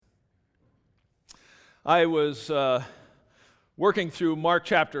I was working through Mark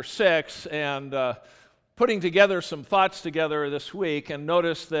chapter 6 and putting together some thoughts together this week, and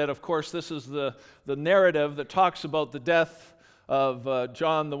noticed that, of course, this is the narrative that talks about the death of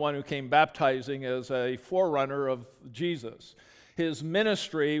John, the one who came baptizing, as a forerunner of Jesus. His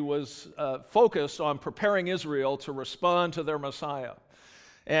ministry was focused on preparing Israel to respond to their Messiah.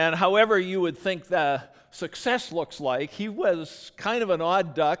 And however you would think the success looks like, he was kind of an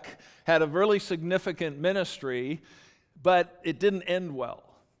odd duck, had a really significant ministry, but it didn't end well.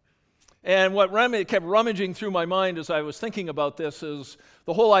 And what kept rummaging through my mind as I was thinking about this is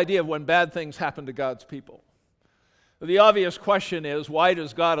the whole idea of when bad things happen to God's people. The obvious question is, why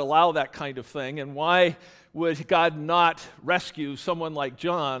does God allow that kind of thing, and why would God not rescue someone like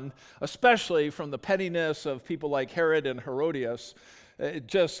John, especially from the pettiness of people like Herod and Herodias? It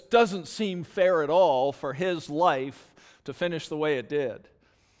just doesn't seem fair at all for his life to finish the way it did.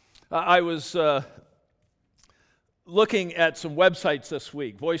 I was looking at some websites this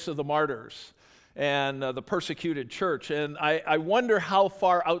week, Voice of the Martyrs and the Persecuted Church, and I wonder how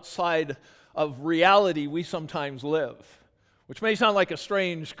far outside of reality we sometimes live, which may sound like a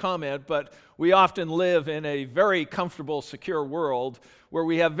strange comment, but we often live in a very comfortable, secure world where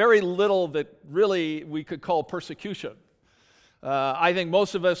we have very little that really we could call persecution. I think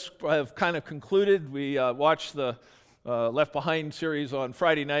most of us have kind of concluded. We watched the Left Behind series on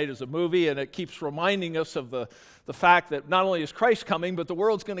Friday night as a movie, and it keeps reminding us of the fact that not only is Christ coming, but the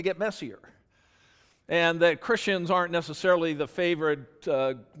world's going to get messier. And that Christians aren't necessarily the favorite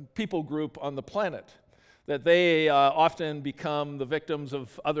people group on the planet. That they often become the victims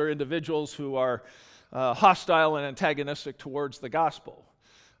of other individuals who are hostile and antagonistic towards the gospel.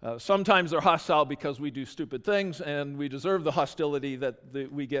 Sometimes they're hostile because we do stupid things and we deserve the hostility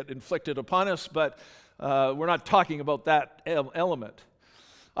that we get inflicted upon us, but we're not talking about that element.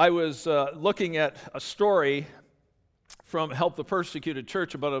 I was looking at a story from Help the Persecuted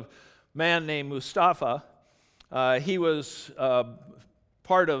Church about a man named Mustafa. He was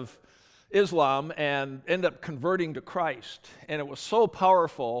part of Islam and ended up converting to Christ, and it was so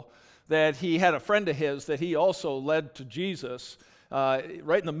powerful that he had a friend of his that he also led to Jesus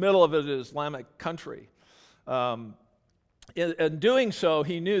right in the middle of an Islamic country. In doing so,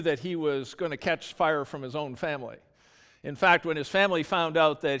 he knew that he was going to catch fire from his own family. In fact, when his family found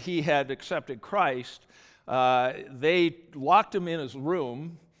out that he had accepted Christ, they locked him in his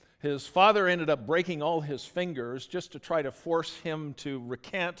room. His father ended up breaking all his fingers just to try to force him to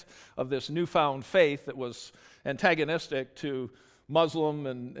recant of this newfound faith that was antagonistic to Muslim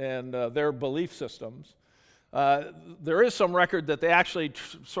and their belief systems. There is some record that they actually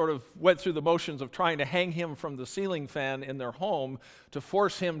sort of went through the motions of trying to hang him from the ceiling fan in their home to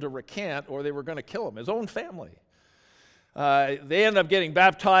force him to recant, or they were going to kill him, his own family. They ended up getting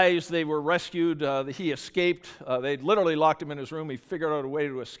baptized. They were rescued. He escaped. They literally locked him in his room. He figured out a way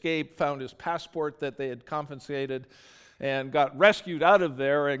to escape, found his passport that they had confiscated, and got rescued out of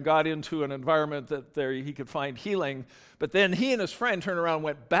there and got into an environment that there he could find healing. But then he and his friend turned around and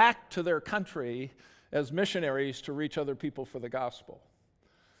went back to their country as missionaries to reach other people for the gospel.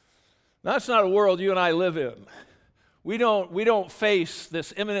 Now, that's not a world you and I live in. We don't face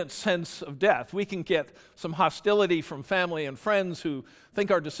this imminent sense of death. We can get some hostility from family and friends who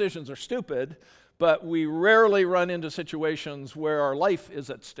think our decisions are stupid, but we rarely run into situations where our life is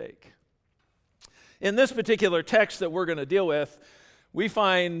at stake. In this particular text that we're going to deal with, we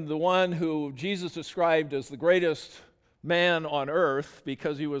find the one who Jesus described as the greatest man on earth,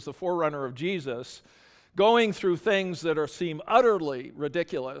 because he was the forerunner of Jesus, going through things that seem utterly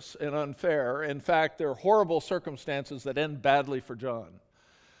ridiculous and unfair. In fact, they're horrible circumstances that end badly for John.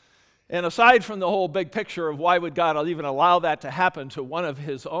 And aside from the whole big picture of why would God even allow that to happen to one of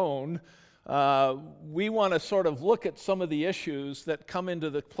his own, we want to sort of look at some of the issues that come into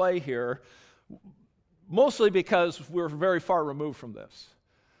the play here, mostly because we're very far removed from this.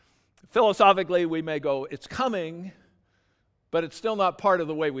 Philosophically, we may go, it's coming, but it's still not part of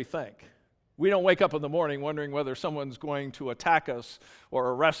the way we think. We don't wake up in the morning wondering whether someone's going to attack us or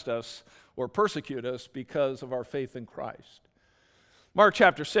arrest us or persecute us because of our faith in Christ. Mark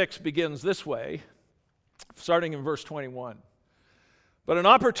chapter 6 begins this way, starting in verse 21. But an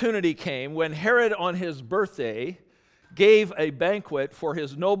opportunity came when Herod on his birthday gave a banquet for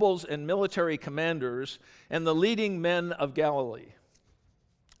his nobles and military commanders and the leading men of Galilee.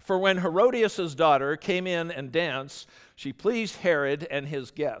 For when Herodias' daughter came in and danced, she pleased Herod and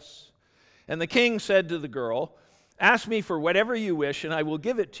his guests. And the king said to the girl, "Ask me for whatever you wish, and I will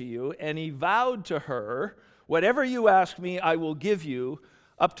give it to you." And he vowed to her, "Whatever you ask me, I will give you,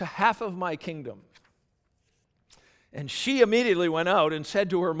 up to half of my kingdom." And she immediately went out and said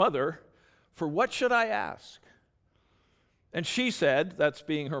to her mother, For what should I ask?" And she said, that's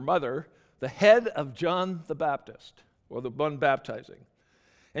being her mother, "The head of John the Baptist," or the one baptizing.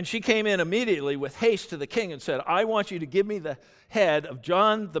 And she came in immediately with haste to the king and said, "I want you to give me the head of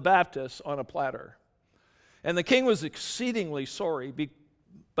John the Baptist on a platter." And the king was exceedingly sorry,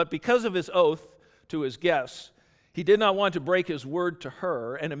 but because of his oath to his guests, he did not want to break his word to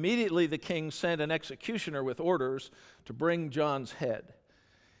her, and immediately the king sent an executioner with orders to bring John's head.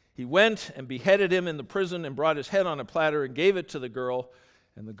 He went and beheaded him in the prison and brought his head on a platter and gave it to the girl,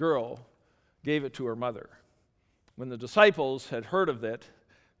 and the girl gave it to her mother. When the disciples had heard of it,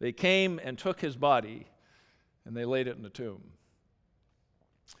 they came and took his body, and they laid it in the tomb.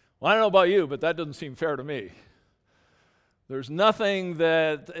 Well, I don't know about you, but that doesn't seem fair to me. There's nothing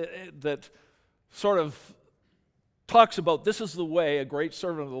that sort of talks about this is the way a great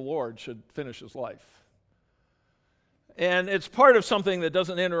servant of the Lord should finish his life. And it's part of something that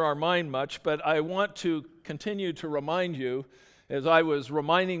doesn't enter our mind much, but I want to continue to remind you, as I was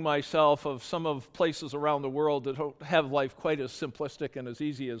reminding myself of some of places around the world that don't have life quite as simplistic and as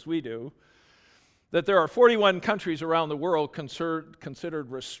easy as we do, that there are 41 countries around the world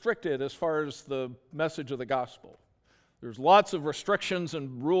considered restricted as far as the message of the gospel. There's lots of restrictions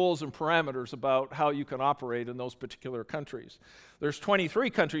and rules and parameters about how you can operate in those particular countries. There's 23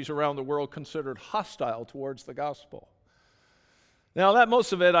 countries around the world considered hostile towards the gospel. Now, that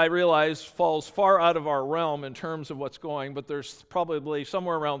most of it, I realize, falls far out of our realm in terms of what's going, but there's probably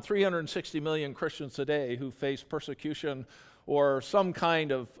somewhere around 360 million Christians today who face persecution or some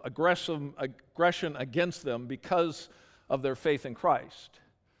kind of aggression against them because of their faith in Christ.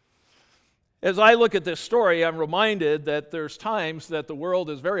 As I look at this story, I'm reminded that there's times that the world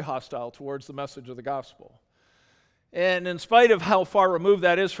is very hostile towards the message of the gospel. And in spite of how far removed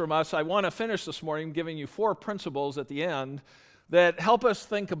that is from us, I want to finish this morning giving you 4 principles at the end that help us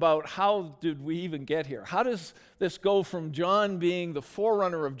think about how did we even get here? How does this go from John being the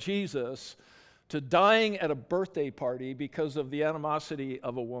forerunner of Jesus to dying at a birthday party because of the animosity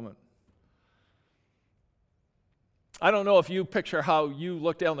of a woman? I don't know if you picture how you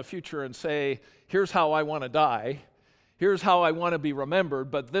look down the future and say, here's how I want to die, here's how I want to be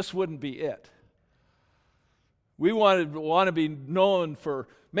remembered, but this wouldn't be it. We want to be known for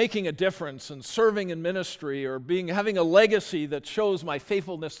making a difference and serving in ministry or having a legacy that shows my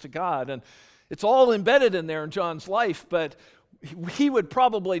faithfulness to God. And it's all embedded in there in John's life, but he would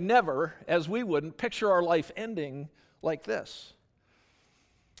probably never, as we wouldn't, picture our life ending like this.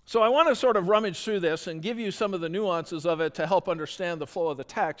 So I want to sort of rummage through this and give you some of the nuances of it to help understand the flow of the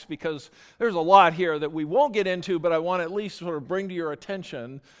text, because there's a lot here that we won't get into, but I want to at least sort of bring to your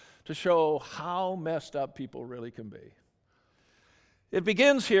attention to show how messed up people really can be. It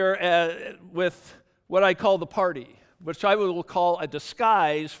begins here with what I call the party, which I will call a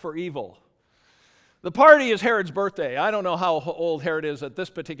disguise for evil. The party is Herod's birthday. I don't know how old Herod is at this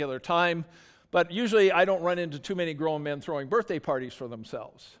particular time, but usually I don't run into too many grown men throwing birthday parties for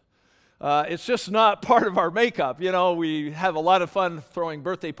themselves. It's just not part of our makeup. You know, we have a lot of fun throwing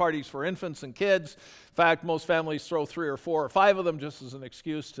birthday parties for infants and kids. In fact, most families throw 3 or 4 or 5 of them just as an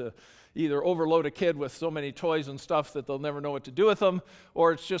excuse to either overload a kid with so many toys and stuff that they'll never know what to do with them,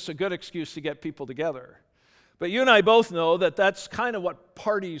 or it's just a good excuse to get people together. But you and I both know that that's kind of what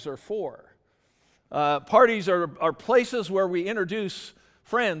parties are for. Parties are places where we introduce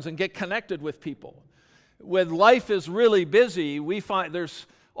friends and get connected with people. When life is really busy, we find there's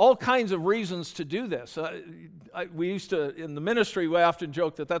all kinds of reasons to do this. We used to, in the ministry, we often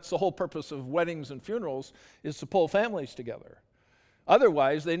joke that that's the whole purpose of weddings and funerals, is to pull families together.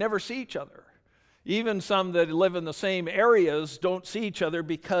 Otherwise, they never see each other. Even some that live in the same areas don't see each other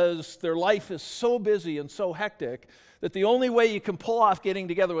because their life is so busy and so hectic that the only way you can pull off getting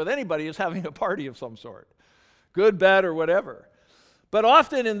together with anybody is having a party of some sort, good, bad, or whatever. But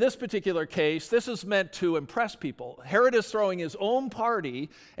often in this particular case, this is meant to impress people. Herod is throwing his own party,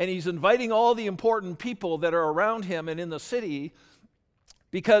 and he's inviting all the important people that are around him and in the city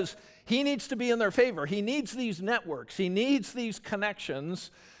because he needs to be in their favor. He needs these networks. He needs these connections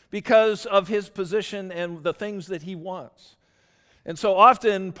because of his position and the things that he wants. And so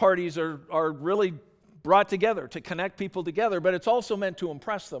often parties are really brought together to connect people together, but it's also meant to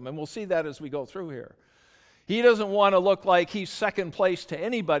impress them, and we'll see that as we go through here. He doesn't want to look like he's second place to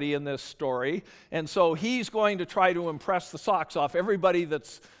anybody in this story, and so he's going to try to impress the socks off everybody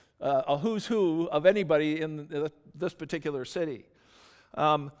that's a who's who of anybody in this particular city.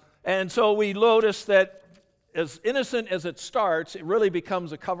 And so we notice that as innocent as it starts, it really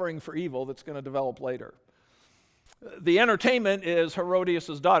becomes a covering for evil that's going to develop later. The entertainment is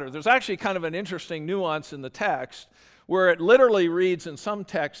Herodias' daughter. There's actually kind of an interesting nuance in the text where it literally reads in some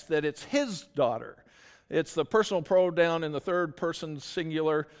texts that it's his daughter. It's the personal pronoun in the third person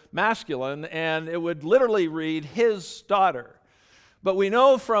singular masculine, and it would literally read his daughter. But we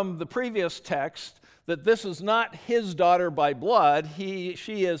know from the previous text that this is not his daughter by blood.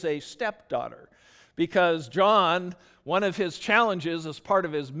 She is a stepdaughter, because John, one of his challenges as part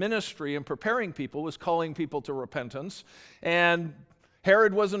of his ministry in preparing people was calling people to repentance, and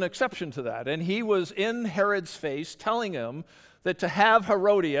Herod was an exception to that. And he was in Herod's face telling him that to have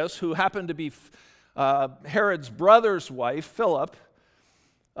Herodias, who happened to be Herod's brother's wife, Philip,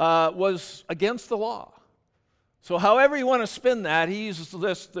 was against the law. So however you want to spin that,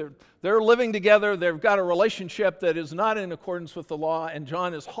 they're living together, they've got a relationship that is not in accordance with the law, and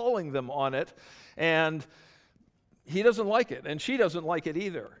John is hauling them on it, and he doesn't like it, and she doesn't like it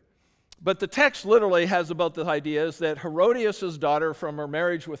either. But the text literally has about the idea is that Herodias' daughter from her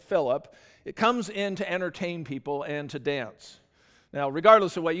marriage with Philip, it comes in to entertain people and to dance. Now,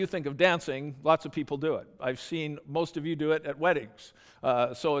 regardless of what you think of dancing, lots of people do it. I've seen most of you do it at weddings,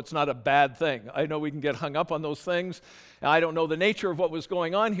 so it's not a bad thing. I know we can get hung up on those things. I don't know the nature of what was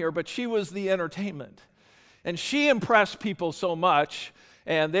going on here, but she was the entertainment. And she impressed people so much,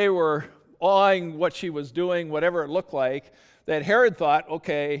 and they were awing what she was doing, whatever it looked like, that Herod thought,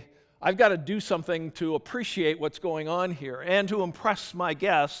 okay, I've got to do something to appreciate what's going on here and to impress my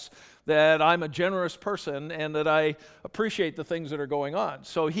guests that I'm a generous person and that I appreciate the things that are going on.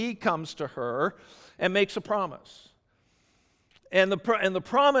 So he comes to her and makes a promise. And the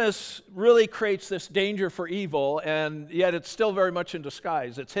promise really creates this danger for evil, and yet it's still very much in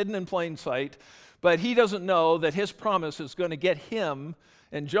disguise. It's hidden in plain sight, but he doesn't know that his promise is going to get him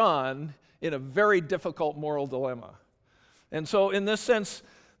and John in a very difficult moral dilemma. And so in this sense,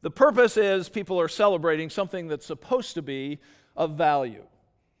 the purpose is people are celebrating something that's supposed to be of value.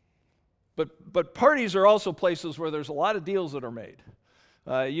 But parties are also places where there's a lot of deals that are made.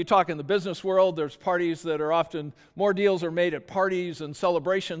 You talk in the business world, there's parties that are often, more deals are made at parties and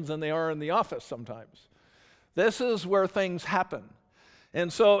celebrations than they are in the office sometimes. This is where things happen.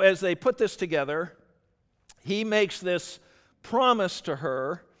 And so as they put this together, he makes this promise to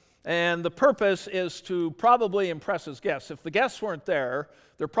her, and the purpose is to probably impress his guests. If the guests weren't there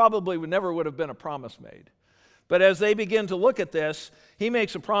probably never would have been a promise made. But as they begin to look at this, he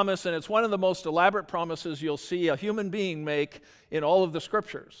makes a promise, and it's one of the most elaborate promises you'll see a human being make in all of the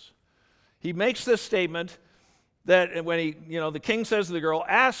scriptures. He makes this statement that when the king says to the girl,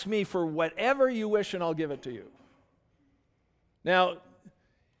 ask me for whatever you wish and I'll give it to you. Now,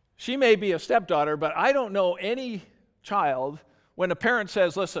 she may be a stepdaughter, but I don't know any child when a parent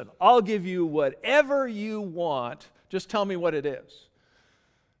says, listen, I'll give you whatever you want, just tell me what it is.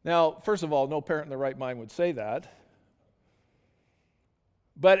 Now, first of all, no parent in their right mind would say that.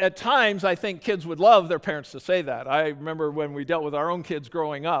 But at times, I think kids would love their parents to say that. I remember when we dealt with our own kids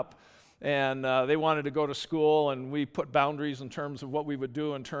growing up, and they wanted to go to school, and we put boundaries in terms of what we would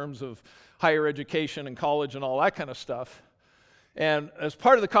do in terms of higher education and college and all that kind of stuff. And as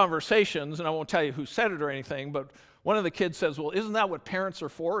part of the conversations, and I won't tell you who said it or anything, but one of the kids says, well, isn't that what parents are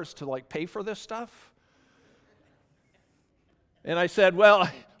for, is to pay for this stuff? And I said, well,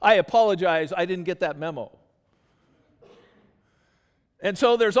 I apologize, I didn't get that memo. And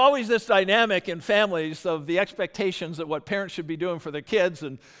so there's always this dynamic in families of the expectations that what parents should be doing for their kids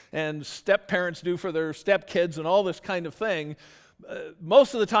and step-parents do for their step-kids and all this kind of thing.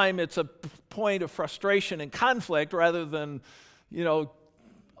 Most of the time it's a point of frustration and conflict rather than,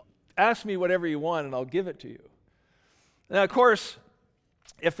 ask me whatever you want and I'll give it to you. Now, of course,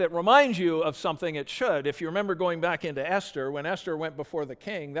 if it reminds you of something, it should. If you remember going back into Esther, when Esther went before the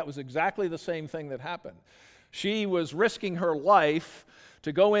king, that was exactly the same thing that happened. She was risking her life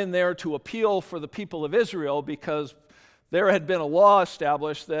to go in there to appeal for the people of Israel because there had been a law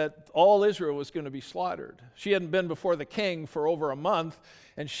established that all Israel was going to be slaughtered. She hadn't been before the king for over a month,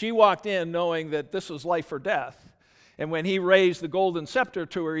 and she walked in knowing that this was life or death. And when he raised the golden scepter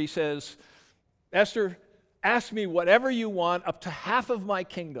to her, he says, Esther, ask me whatever you want, up to half of my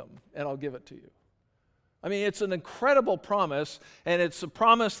kingdom, and I'll give it to you. I mean, it's an incredible promise, and it's a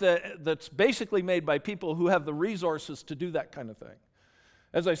promise that's basically made by people who have the resources to do that kind of thing.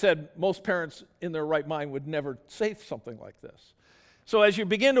 As I said, most parents in their right mind would never say something like this. So as you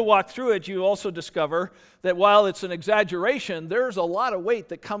begin to walk through it, you also discover that while it's an exaggeration, there's a lot of weight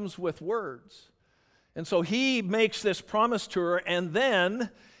that comes with words. And so he makes this promise to her, and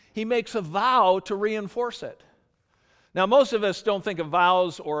then he makes a vow to reinforce it. Now, most of us don't think of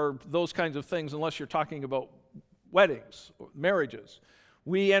vows or those kinds of things unless you're talking about weddings or marriages.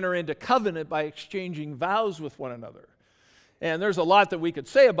 We enter into covenant by exchanging vows with one another. And there's a lot that we could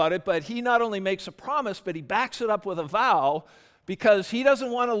say about it, but he not only makes a promise, but he backs it up with a vow because he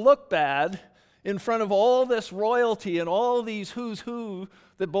doesn't want to look bad in front of all this royalty and all these who's who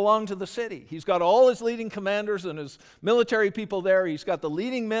that belong to the city. He's got all his leading commanders and his military people there. He's got the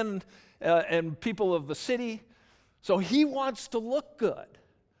leading men and people of the city. So he wants to look good.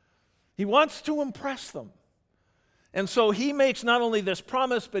 He wants to impress them. And so he makes not only this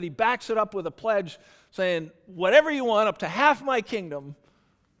promise, but he backs it up with a pledge saying, whatever you want, up to half my kingdom,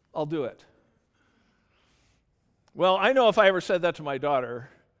 I'll do it. Well, I know if I ever said that to my daughter,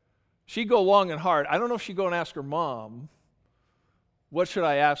 she'd go long and hard. I don't know if she'd go and ask her mom, what should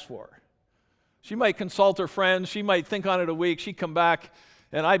I ask for? She might consult her friends. She might think on it a week. She'd come back,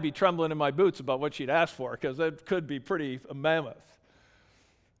 and I'd be trembling in my boots about what she'd ask for because it could be pretty mammoth.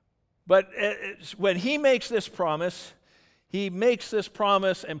 But when he makes this promise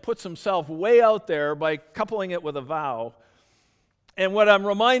and puts himself way out there by coupling it with a vow. And what I'm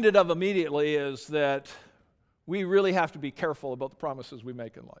reminded of immediately is that we really have to be careful about the promises we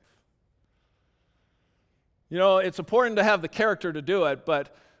make in life. You know, it's important to have the character to do it,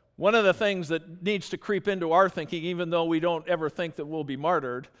 but one of the things that needs to creep into our thinking, even though we don't ever think that we'll be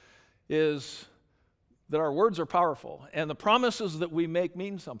martyred, is that our words are powerful, and the promises that we make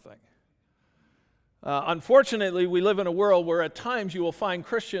mean something. Unfortunately, we live in a world where at times you will find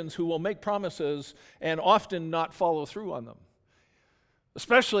Christians who will make promises and often not follow through on them,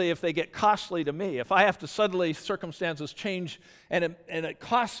 especially if they get costly to me. If I have to suddenly, circumstances change and it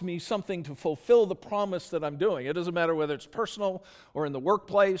costs me something to fulfill the promise that I'm doing. It doesn't matter whether it's personal or in the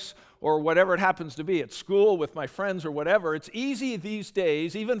workplace or whatever it happens to be, at school with my friends or whatever. It's easy these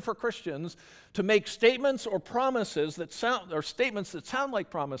days, even for Christians, to make statements or promises that statements that sound like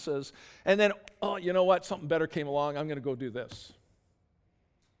promises, and then, oh, you know what, something better came along, I'm going to go do this.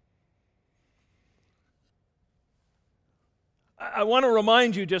 I want to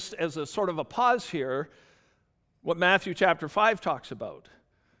remind you, just as a sort of a pause here, what Matthew chapter 5 talks about.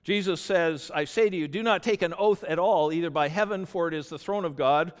 Jesus says, I say to you, do not take an oath at all, either by heaven, for it is the throne of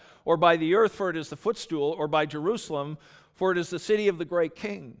God, or by the earth, for it is the footstool, or by Jerusalem, for it is the city of the great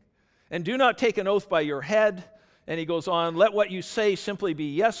king. And do not take an oath by your head. And he goes on, let what you say simply be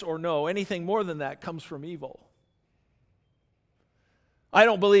yes or no. Anything more than that comes from evil. I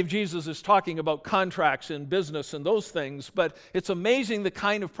don't believe Jesus is talking about contracts in business and those things, but it's amazing the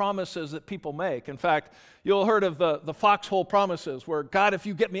kind of promises that people make. In fact, you'll heard of the foxhole promises where, God, if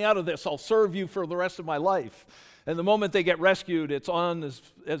you get me out of this, I'll serve you for the rest of my life. And the moment they get rescued, it's on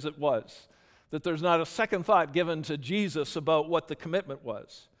as it was. That there's not a second thought given to Jesus about what the commitment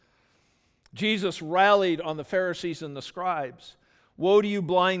was. Jesus rallied on the Pharisees and the scribes. Woe to you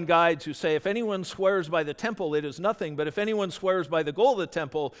blind guides who say, if anyone swears by the temple, it is nothing, but if anyone swears by the gold of the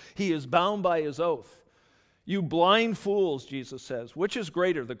temple, he is bound by his oath. You blind fools, Jesus says, which is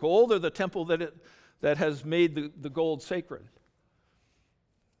greater, the gold or the temple that has made the gold sacred?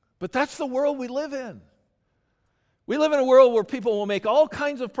 But that's the world we live in. We live in a world where people will make all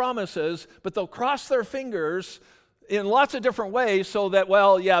kinds of promises, but they'll cross their fingers in lots of different ways so that,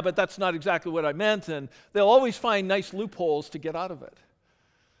 well, yeah, but that's not exactly what I meant, and they'll always find nice loopholes to get out of it.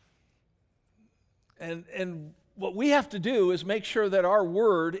 And what we have to do is make sure that our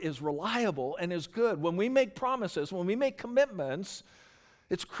word is reliable and is good. When we make promises, when we make commitments,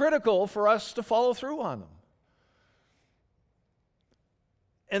 it's critical for us to follow through on them.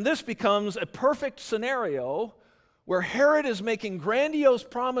 And this becomes a perfect scenario where Herod is making grandiose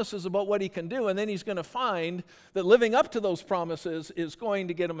promises about what he can do, and then he's going to find that living up to those promises is going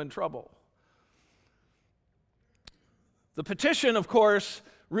to get him in trouble. The petition, of course,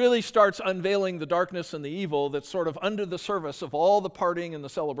 really starts unveiling the darkness and the evil that's sort of under the surface of all the partying and the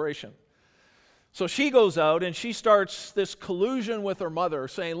celebration. So she goes out and she starts this collusion with her mother,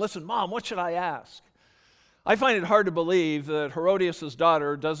 saying, listen, Mom, what should I ask? I find it hard to believe that Herodias'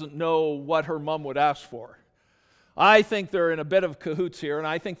 daughter doesn't know what her mom would ask for. I think they're in a bit of cahoots here, and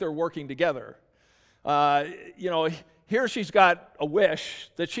I think they're working together. Here she's got a wish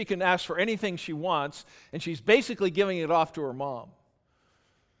that she can ask for anything she wants, and she's basically giving it off to her mom.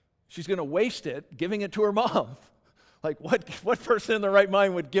 She's going to waste it giving it to her mom. Like, what person in their right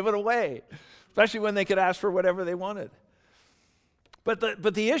mind would give it away? Especially when they could ask for whatever they wanted.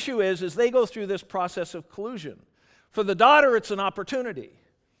 But the issue is they go through this process of collusion. For the daughter, it's an opportunity.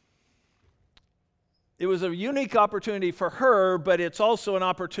 It was a unique opportunity for her, but it's also an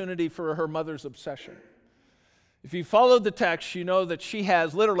opportunity for her mother's obsession. If you followed the text, you know that she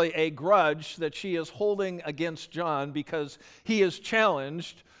has literally a grudge that she is holding against John because he has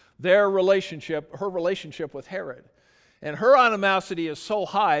challenged her relationship with Herod. And her animosity is so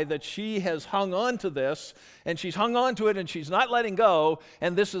high that she has hung on to this, and she's hung on to it, and she's not letting go,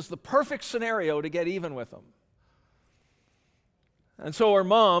 and this is the perfect scenario to get even with them. And so her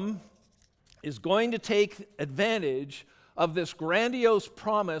mom is going to take advantage of this grandiose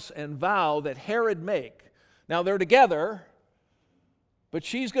promise and vow that Herod make. Now they're together, but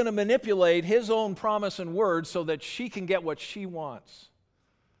she's going to manipulate his own promise and word so that she can get what she wants.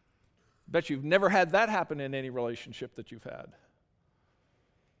 Bet you've never had that happen in any relationship that you've had.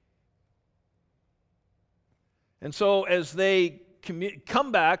 And so as they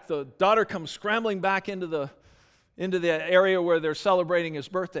come back, the daughter comes scrambling back into the area where they're celebrating his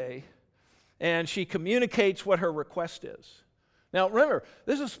birthday, and she communicates what her request is. Now remember,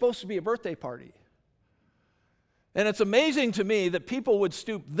 this is supposed to be a birthday party. And it's amazing to me that people would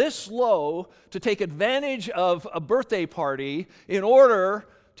stoop this low to take advantage of a birthday party in order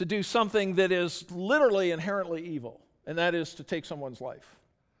to do something that is literally inherently evil, and that is to take someone's life.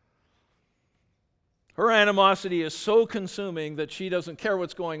 Her animosity is so consuming that she doesn't care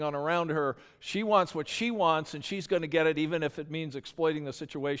what's going on around her. She wants what she wants, and she's going to get it even if it means exploiting the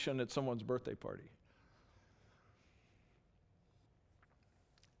situation at someone's birthday party.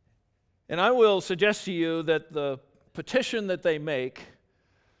 And I will suggest to you that the petition that they make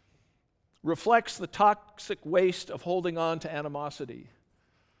reflects the toxic waste of holding on to animosity,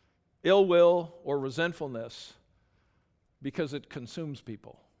 ill will, or resentfulness because it consumes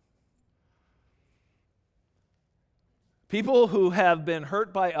people. People who have been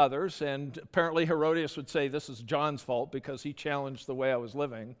hurt by others, and apparently Herodias would say this is John's fault because he challenged the way I was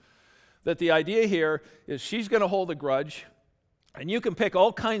living, that the idea here is she's going to hold a grudge, and you can pick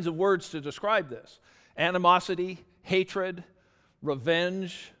all kinds of words to describe this. Animosity, hatred,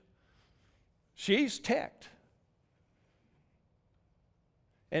 revenge. She's ticked.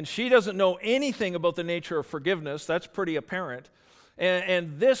 And she doesn't know anything about the nature of forgiveness. That's pretty apparent.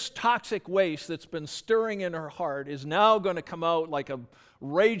 And this toxic waste that's been stirring in her heart is now going to come out like a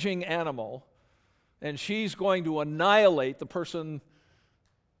raging animal, and she's going to annihilate the person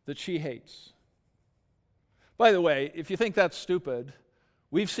that she hates. By the way, if you think that's stupid,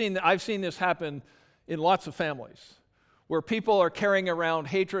 I've seen this happen in lots of families where people are carrying around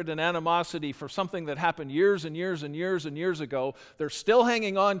hatred and animosity for something that happened years and years and years and years ago. They're still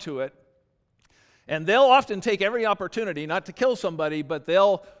hanging on to it, and they'll often take every opportunity not to kill somebody, but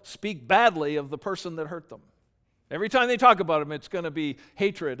they'll speak badly of the person that hurt them. Every time they talk about them, it's going to be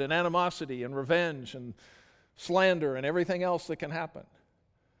hatred and animosity and revenge and slander and everything else that can happen.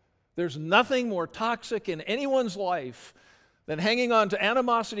 There's nothing more toxic in anyone's life than hanging on to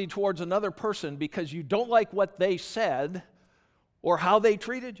animosity towards another person because you don't like what they said or how they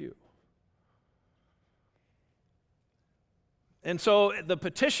treated you. And so the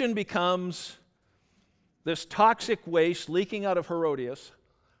petition becomes this toxic waste leaking out of Herodias,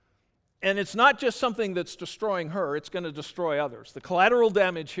 and it's not just something that's destroying her, it's going to destroy others. The collateral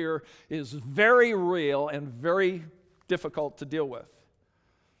damage here is very real and very difficult to deal with.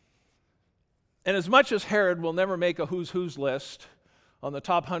 And as much as Herod will never make a who's who's list on the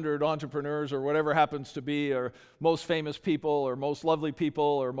top 100 entrepreneurs or whatever happens to be, or most famous people, or most lovely people,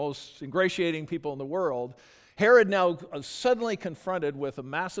 or most ingratiating people in the world, Herod now is suddenly confronted with a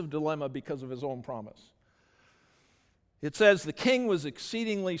massive dilemma because of his own promise. It says, the king was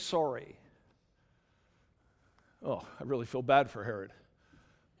exceedingly sorry. Oh, I really feel bad for Herod.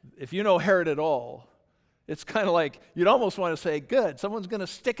 If you know Herod at all, it's kind of like you'd almost want to say, good, someone's going to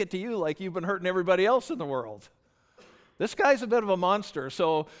stick it to you like you've been hurting everybody else in the world. This guy's a bit of a monster,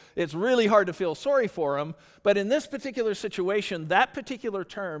 so it's really hard to feel sorry for him. But in this particular situation, that particular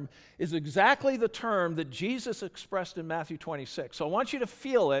term is exactly the term that Jesus expressed in Matthew 26. So I want you to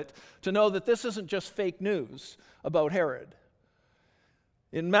feel it to know that this isn't just fake news about Herod.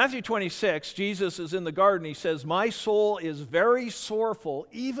 In Matthew 26, Jesus is in the garden. He says, my soul is very sorrowful,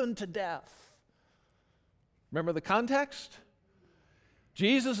 even to death. Remember the context?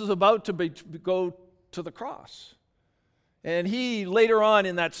 Jesus is about to go to the cross. And he, later on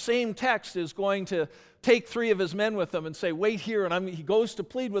in that same text, is going to take 3 of his men with him and say, wait here. And he goes to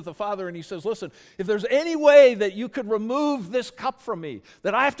plead with the Father, and he says, listen, if there's any way that you could remove this cup from me,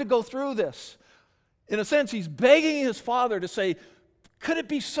 that I have to go through this. In a sense, he's begging his Father to say, could it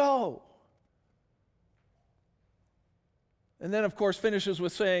be so? And then, of course, finishes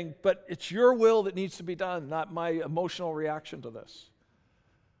with saying, but it's your will that needs to be done, not my emotional reaction to this.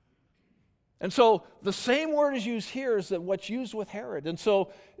 And so the same word is used here as what's used with Herod. And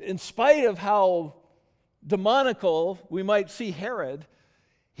so in spite of how demonical we might see Herod,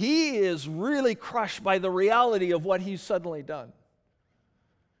 he is really crushed by the reality of what he's suddenly done.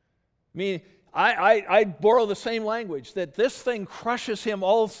 I mean, I borrow the same language, that this thing crushes him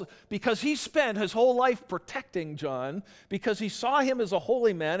also because he spent his whole life protecting John because he saw him as a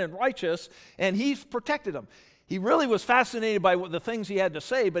holy man and righteous, and he's protected him. He really was fascinated by the things he had to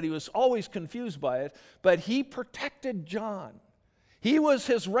say, but he was always confused by it. But he protected John. He was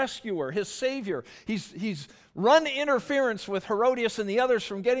his rescuer, his savior. He's run interference with Herodias and the others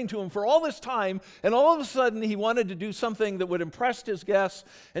from getting to him for all this time, and all of a sudden he wanted to do something that would impress his guests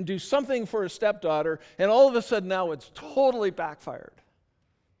and do something for his stepdaughter, and all of a sudden now it's totally backfired.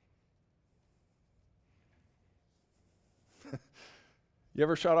 You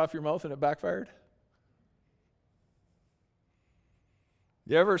ever shot off your mouth and it backfired?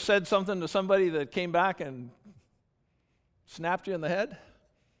 You ever said something to somebody that came back and snapped you in the head?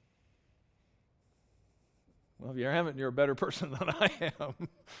 Well, if you haven't, you're a better person than I am.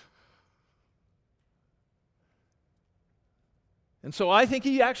 And so I think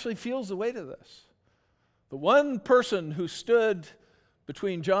he actually feels the weight of this. The one person who stood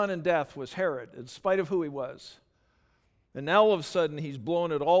between John and death was Herod, in spite of who he was. And now all of a sudden he's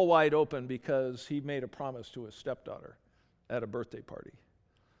blown it all wide open because he made a promise to his stepdaughter at a birthday party.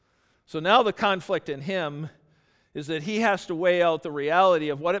 So now the conflict in him is that he has to weigh out the reality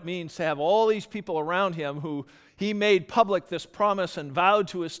of what it means to have all these people around him who he made public this promise and vowed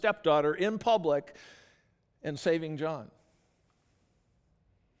to his stepdaughter in public and saving John.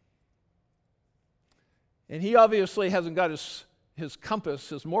 And he obviously hasn't got his compass,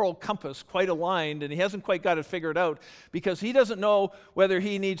 his moral compass, quite aligned, and he hasn't quite got it figured out because he doesn't know whether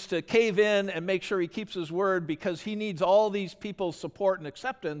he needs to cave in and make sure he keeps his word because he needs all these people's support and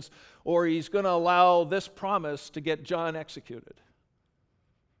acceptance, or he's going to allow this promise to get John executed.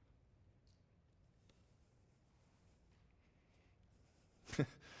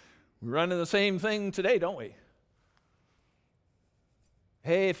 We run into the same thing today, don't we?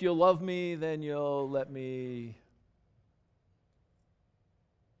 Hey, if you'll love me, then you'll let me.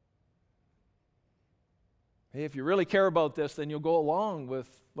 Hey, if you really care about this, then you'll go along with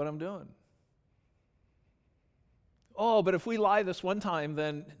what I'm doing. Oh, but if we lie this one time,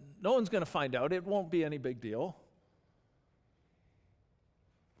 then no one's going to find out. It won't be any big deal.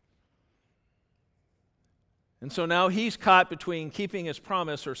 And so now he's caught between keeping his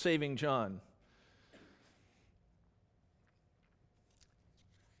promise or saving John.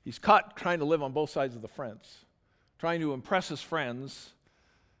 He's caught trying to live on both sides of the fence, trying to impress his friends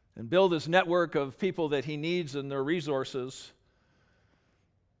and build his network of people that he needs and their resources,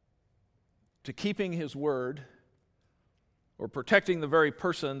 to keeping his word or protecting the very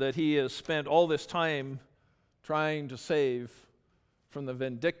person that he has spent all this time trying to save from the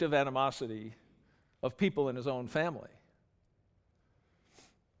vindictive animosity of people in his own family.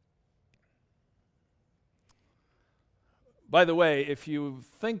 By the way, if you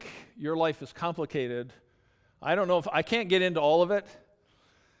think your life is complicated, I can't get into all of it,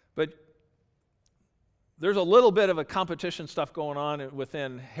 but there's a little bit of a competition stuff going on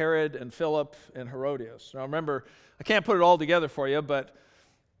within Herod and Philip and Herodias. Now remember, I can't put it all together for you, but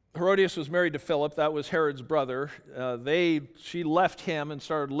Herodias was married to Philip. That was Herod's brother. She left him and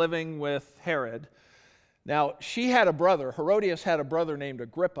started living with Herod. Now, she had a brother. Herodias had a brother named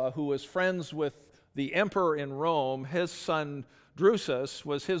Agrippa who was friends with the emperor in Rome. His son Drusus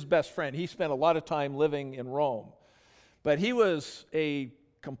was his best friend. He spent a lot of time living in Rome. But he was a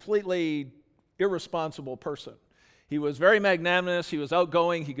completely irresponsible person. He was very magnanimous, he was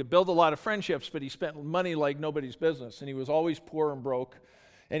outgoing, he could build a lot of friendships, but he spent money like nobody's business, and he was always poor and broke,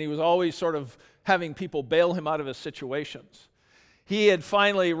 and he was always sort of having people bail him out of his situations. He had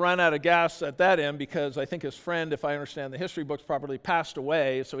finally run out of gas at that end because I think his friend, if I understand the history books properly, passed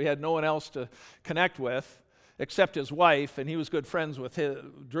away, so he had no one else to connect with except his wife, and he was good friends with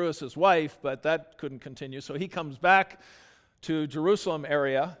Drusus's wife, but that couldn't continue, so he comes back to Jerusalem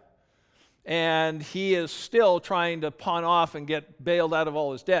area, and he is still trying to pawn off and get bailed out of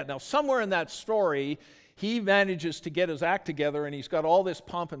all his debt. Now, somewhere in that story, he manages to get his act together, and he's got all this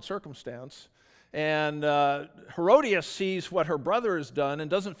pomp and circumstance. And Herodias sees what her brother has done and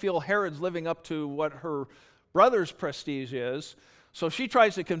doesn't feel Herod's living up to what her brother's prestige is. So she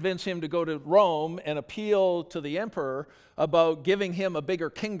tries to convince him to go to Rome and appeal to the emperor about giving him a bigger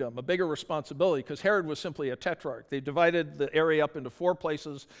kingdom, a bigger responsibility, because Herod was simply a tetrarch. They divided the area up into 4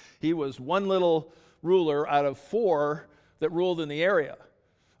 places. He was one little ruler out of 4 that ruled in the area.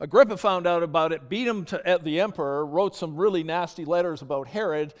 Agrippa found out about it, beat him to the emperor, wrote some really nasty letters about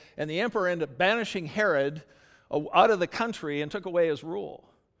Herod, and the emperor ended up banishing Herod out of the country and took away his rule.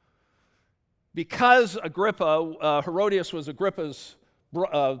 Because Agrippa, Herodias was Agrippa's,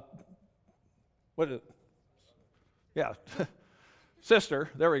 sister,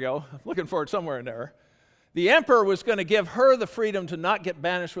 there we go, looking for it somewhere in there. The emperor was going to give her the freedom to not get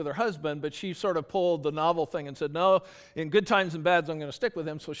banished with her husband, but she sort of pulled the novel thing and said, no, in good times and bads, I'm going to stick with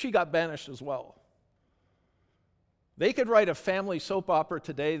him, so she got banished as well. They could write a family soap opera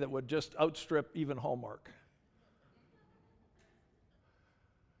today that would just outstrip even Hallmark.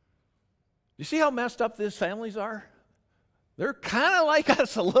 You see how messed up these families are? They're kind of like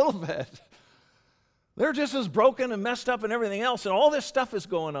us a little bit. They're just as broken and messed up and everything else, and all this stuff is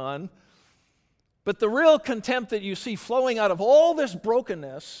going on. But the real contempt that you see flowing out of all this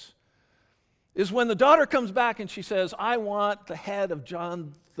brokenness is when the daughter comes back and she says, I want the head of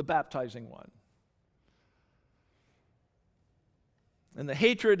John the baptizing one. And the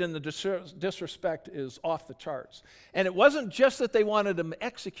hatred and the disrespect is off the charts. And it wasn't just that they wanted him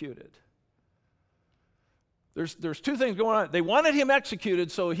executed. There's two things going on. They wanted him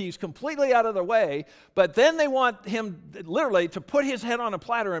executed so he's completely out of the way, but then they want him literally to put his head on a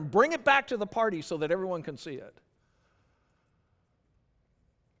platter and bring it back to the party so that everyone can see it.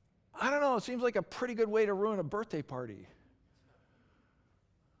 I don't know, it seems like a pretty good way to ruin a birthday party.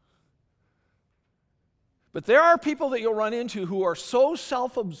 But there are people that you'll run into who are so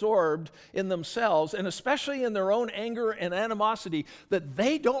self-absorbed in themselves, and especially in their own anger and animosity, that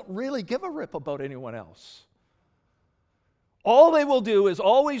they don't really give a rip about anyone else. All they will do is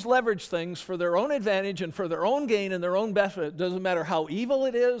always leverage things for their own advantage and for their own gain and their own benefit. It doesn't matter how evil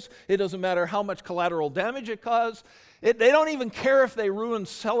it is. It doesn't matter how much collateral damage it causes. They don't even care if they ruin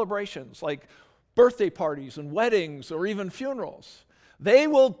celebrations like birthday parties and weddings or even funerals. They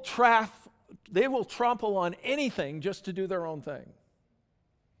will trample on anything just to do their own thing.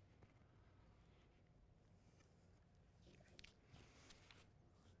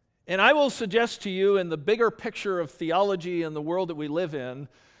 And I will suggest to you, in the bigger picture of theology and the world that we live in,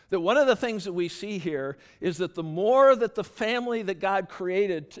 that one of the things that we see here is that the more that the family that God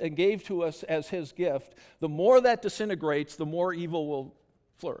created and gave to us as his gift, the more that disintegrates, the more evil will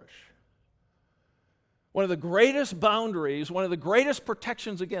flourish. One of the greatest boundaries, one of the greatest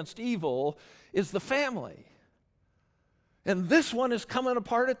protections against evil is the family. And this one is coming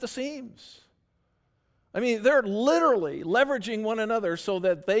apart at the seams. I mean, they're literally leveraging one another so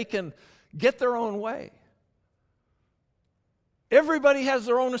that they can get their own way. Everybody has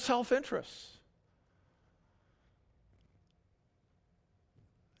their own self-interests.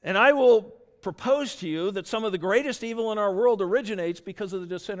 And I will propose to you that some of the greatest evil in our world originates because of the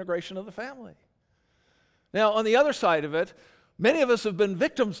disintegration of the family. Now, on the other side of it, many of us have been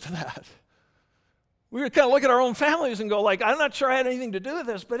victims to that. We would kind of look at our own families and go like, I'm not sure I had anything to do with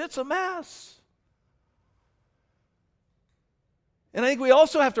this, but it's a mess. And I think we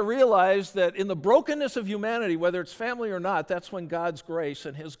also have to realize that in the brokenness of humanity, whether it's family or not, that's when God's grace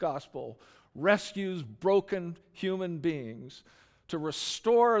and his gospel rescues broken human beings to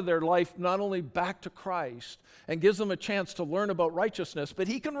restore their life not only back to Christ and gives them a chance to learn about righteousness, but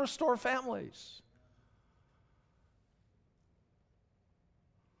he can restore families.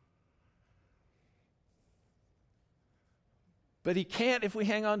 But he can't if we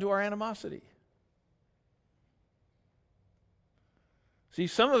hang on to our animosity. See,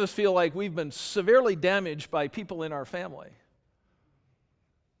 some of us feel like we've been severely damaged by people in our family.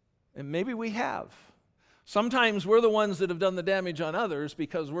 And maybe we have. Sometimes we're the ones that have done the damage on others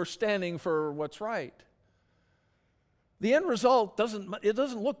because we're standing for what's right. The end result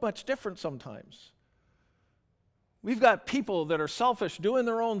doesn't look much different sometimes. We've got people that are selfish, doing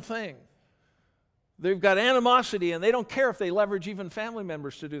their own thing. They've got animosity, and they don't care if they leverage even family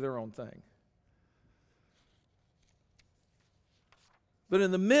members to do their own thing. But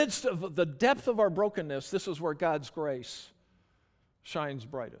in the midst of the depth of our brokenness, this is where God's grace shines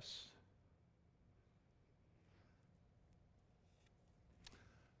brightest.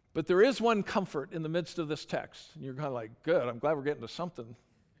 But there is one comfort in the midst of this text. And you're kind of like, good, I'm glad we're getting to something.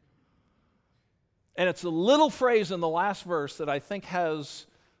 And it's a little phrase in the last verse that I think has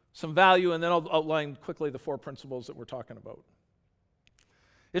some value, and then I'll outline quickly the four principles that we're talking about.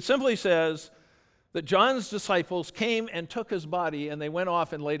 It simply says that John's disciples came and took his body, and they went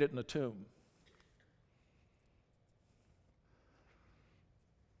off and laid it in a tomb.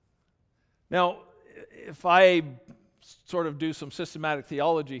 Now, if I sort of do some systematic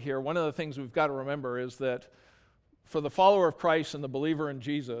theology here, one of the things we've got to remember is that for the follower of Christ and the believer in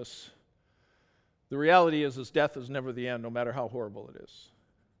Jesus, the reality is death is never the end, no matter how horrible it is.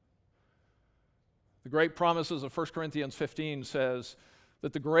 The great promises of 1 Corinthians 15 says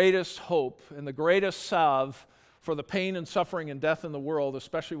that the greatest hope and the greatest salve for the pain and suffering and death in the world,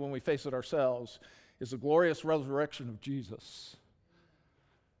 especially when we face it ourselves, is the glorious resurrection of Jesus.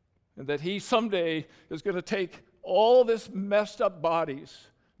 And that he someday is going to take all this messed up bodies,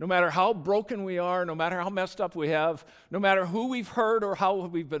 no matter how broken we are, no matter how messed up we have, no matter who we've hurt or how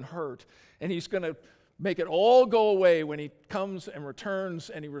we've been hurt. And he's going to make it all go away when he comes and returns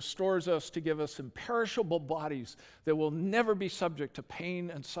and he restores us to give us imperishable bodies that will never be subject to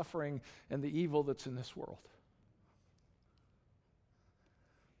pain and suffering and the evil that's in this world.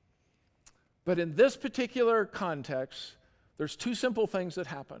 But in this particular context, there's two simple things that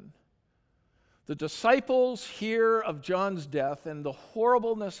happen. The disciples hear of John's death and the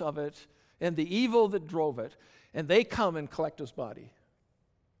horribleness of it and the evil that drove it, and they come and collect his body.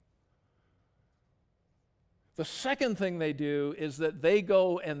 The second thing they do is that they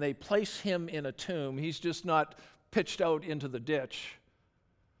go and they place him in a tomb. He's just not pitched out into the ditch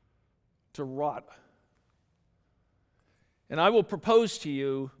to rot. And I will propose to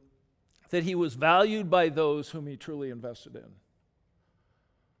you that he was valued by those whom he truly invested in.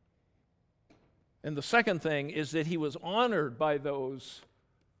 And the second thing is that he was honored by those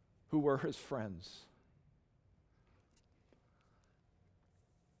who were his friends.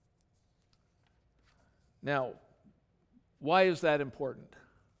 Now, why is that important?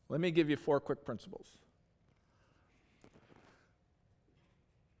 Let me give you 4 quick principles.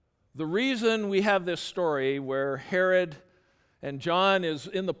 The reason we have this story where Herod and John is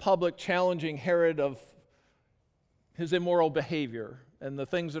in the public challenging Herod of his immoral behavior and the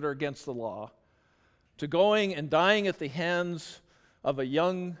things that are against the law, to going and dying at the hands of a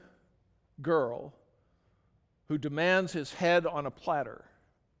young girl who demands his head on a platter,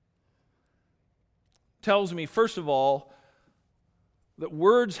 tells me, first of all, that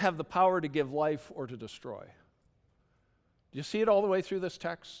words have the power to give life or to destroy. Do you see it all the way through this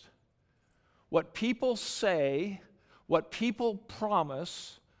text? What people say, what people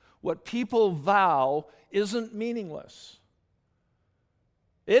promise, what people vow isn't meaningless.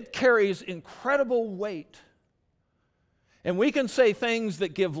 It carries incredible weight. And we can say things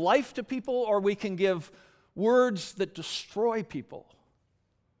that give life to people, or we can give words that destroy people.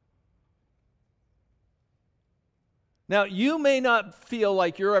 Now, you may not feel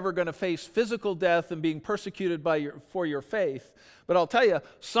like you're ever going to face physical death and being persecuted for your faith, but I'll tell you,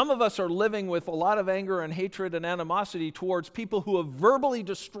 some of us are living with a lot of anger and hatred and animosity towards people who have verbally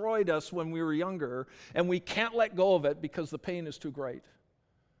destroyed us when we were younger, and we can't let go of it because the pain is too great.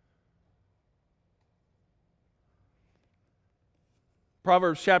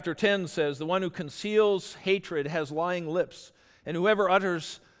 Proverbs chapter 10 says, "The one who conceals hatred has lying lips, and whoever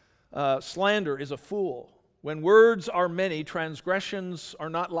utters slander is a fool. When words are many, transgressions are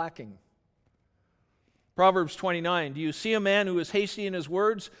not lacking." Proverbs 29, "Do you see a man who is hasty in his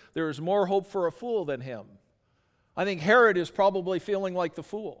words? There is more hope for a fool than him." I think Herod is probably feeling like the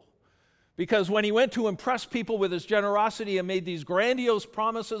fool. Because when he went to impress people with his generosity and made these grandiose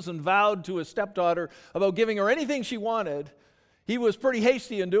promises and vowed to his stepdaughter about giving her anything she wanted, he was pretty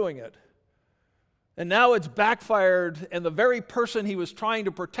hasty in doing it. And now it's backfired, and the very person he was trying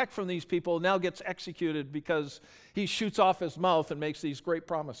to protect from these people now gets executed because he shoots off his mouth and makes these great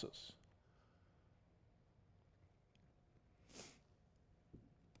promises.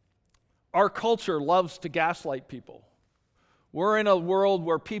 Our culture loves to gaslight people. We're in a world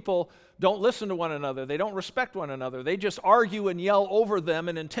where people don't listen to one another. They don't respect one another. They just argue and yell over them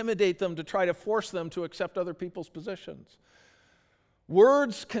and intimidate them to try to force them to accept other people's positions.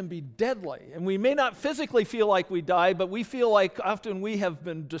 Words can be deadly, and we may not physically feel like we die, but we feel like often we have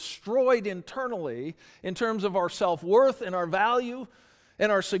been destroyed internally in terms of our self-worth and our value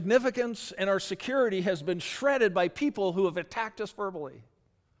and our significance, and our security has been shredded by people who have attacked us verbally.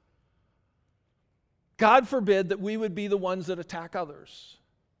 God forbid that we would be the ones that attack others.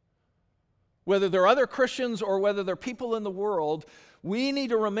 Whether they're other Christians or whether they're people in the world, we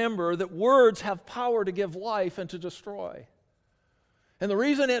need to remember that words have power to give life and to destroy. And the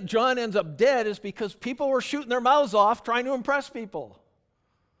reason that John ends up dead is because people were shooting their mouths off trying to impress people.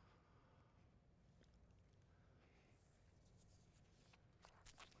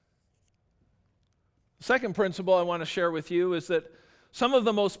 The second principle I want to share with you is that some of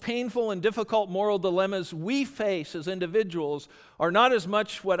the most painful and difficult moral dilemmas we face as individuals are not as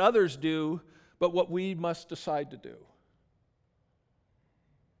much what others do, but what we must decide to do.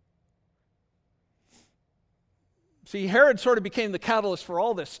 See, Herod sort of became the catalyst for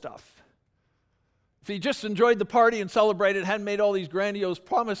all this stuff. If he just enjoyed the party and celebrated, hadn't made all these grandiose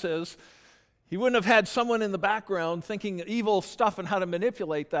promises, he wouldn't have had someone in the background thinking evil stuff and how to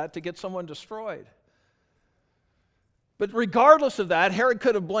manipulate that to get someone destroyed. But regardless of that, Herod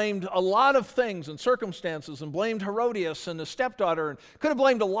could have blamed a lot of things and circumstances and blamed Herodias and his stepdaughter and could have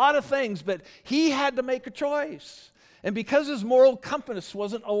blamed a lot of things, but he had to make a choice. And because his moral compass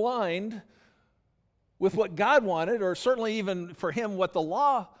wasn't aligned with what God wanted, or certainly even for him what the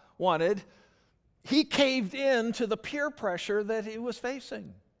law wanted, he caved in to the peer pressure that he was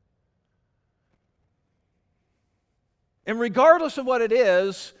facing. And regardless of what it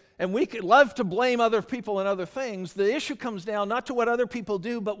is, and we could love to blame other people and other things, the issue comes down not to what other people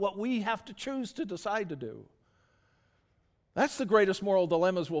do, but what we have to choose to decide to do. That's the greatest moral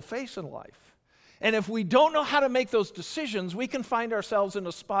dilemmas we'll face in life. And if we don't know how to make those decisions, we can find ourselves in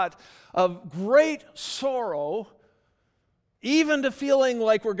a spot of great sorrow, even to feeling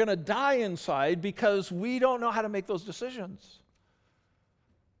like we're going to die inside because we don't know how to make those decisions.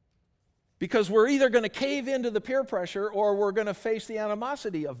 Because we're either going to cave into the peer pressure or we're going to face the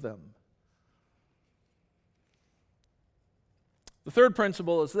animosity of them. The third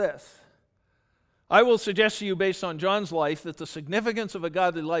principle is this. I will suggest to you, based on John's life, that the significance of a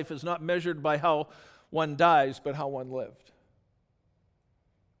godly life is not measured by how one dies, but how one lived.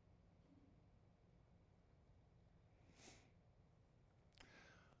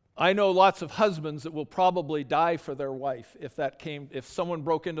 I know lots of husbands that will probably die for their wife if someone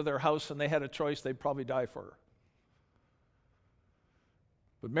broke into their house and they had a choice, they'd probably die for her.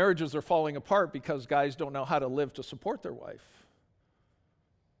 But marriages are falling apart because guys don't know how to live to support their wife.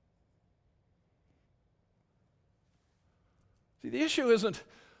 See, the issue isn't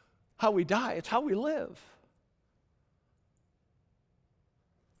how we die, it's how we live.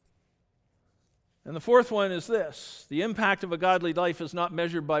 And the fourth one is this. The impact of a godly life is not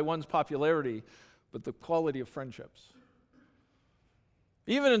measured by one's popularity, but the quality of friendships.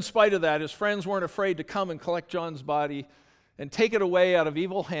 Even in spite of that, his friends weren't afraid to come and collect John's body and take it away out of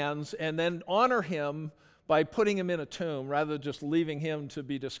evil hands and then honor him by putting him in a tomb rather than just leaving him to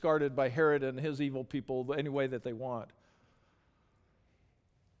be discarded by Herod and his evil people any way that they want.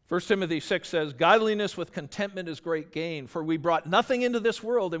 1 Timothy 6 says, "Godliness with contentment is great gain, for we brought nothing into this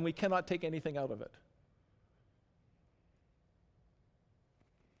world and we cannot take anything out of it."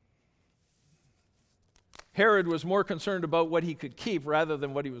 Herod was more concerned about what he could keep rather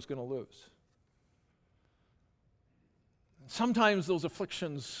than what he was going to lose. Sometimes those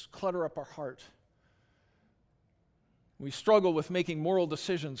afflictions clutter up our heart. We struggle with making moral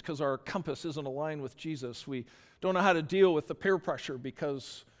decisions because our compass isn't aligned with Jesus. We don't know how to deal with the peer pressure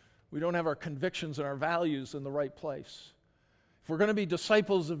because we don't have our convictions and our values in the right place. If we're going to be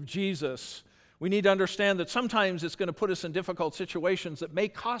disciples of Jesus, we need to understand that sometimes it's going to put us in difficult situations that may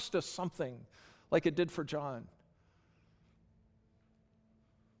cost us something, like it did for John.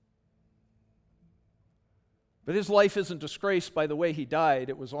 But his life isn't disgraced by the way he died.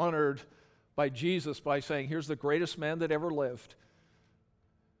 It was honored by Jesus by saying, here's the greatest man that ever lived,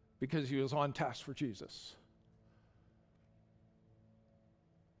 because he was on task for Jesus.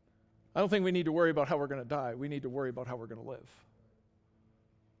 I don't think we need to worry about how we're going to die. We need to worry about how we're going to live.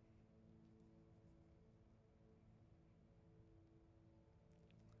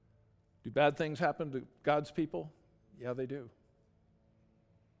 Do bad things happen to God's people? Yeah, they do.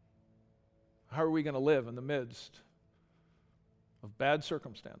 How are we going to live in the midst of bad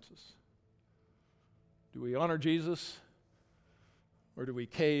circumstances? Do we honor Jesus, or do we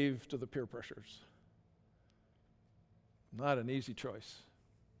cave to the peer pressures? Not an easy choice.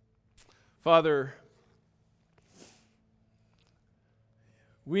 Father,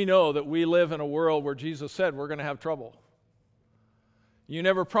 we know that we live in a world where Jesus said we're going to have trouble. You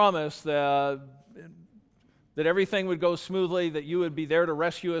never promised that everything would go smoothly, that you would be there to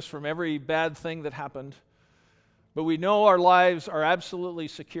rescue us from every bad thing that happened. But we know our lives are absolutely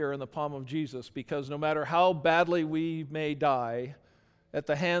secure in the palm of Jesus, because no matter how badly we may die at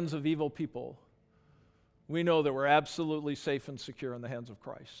the hands of evil people, we know that we're absolutely safe and secure in the hands of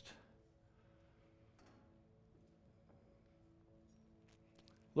Christ.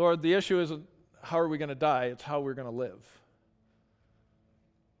 Lord, the issue isn't how are we going to die, it's how we're going to live.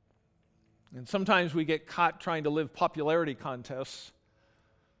 And sometimes we get caught trying to live popularity contests.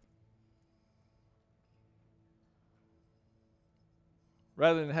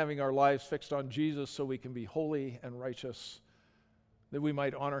 Rather than having our lives fixed on Jesus so we can be holy and righteous, that we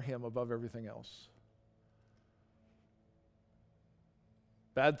might honor him above everything else.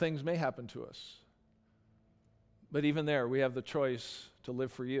 Bad things may happen to us, but even there we have the choice to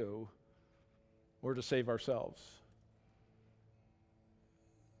live for you or to save ourselves.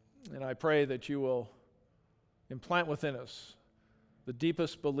 And I pray that you will implant within us the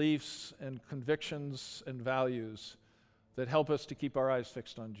deepest beliefs and convictions and values that help us to keep our eyes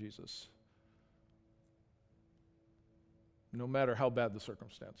fixed on Jesus, no matter how bad the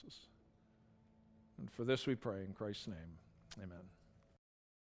circumstances. And for this we pray in Christ's name. Amen.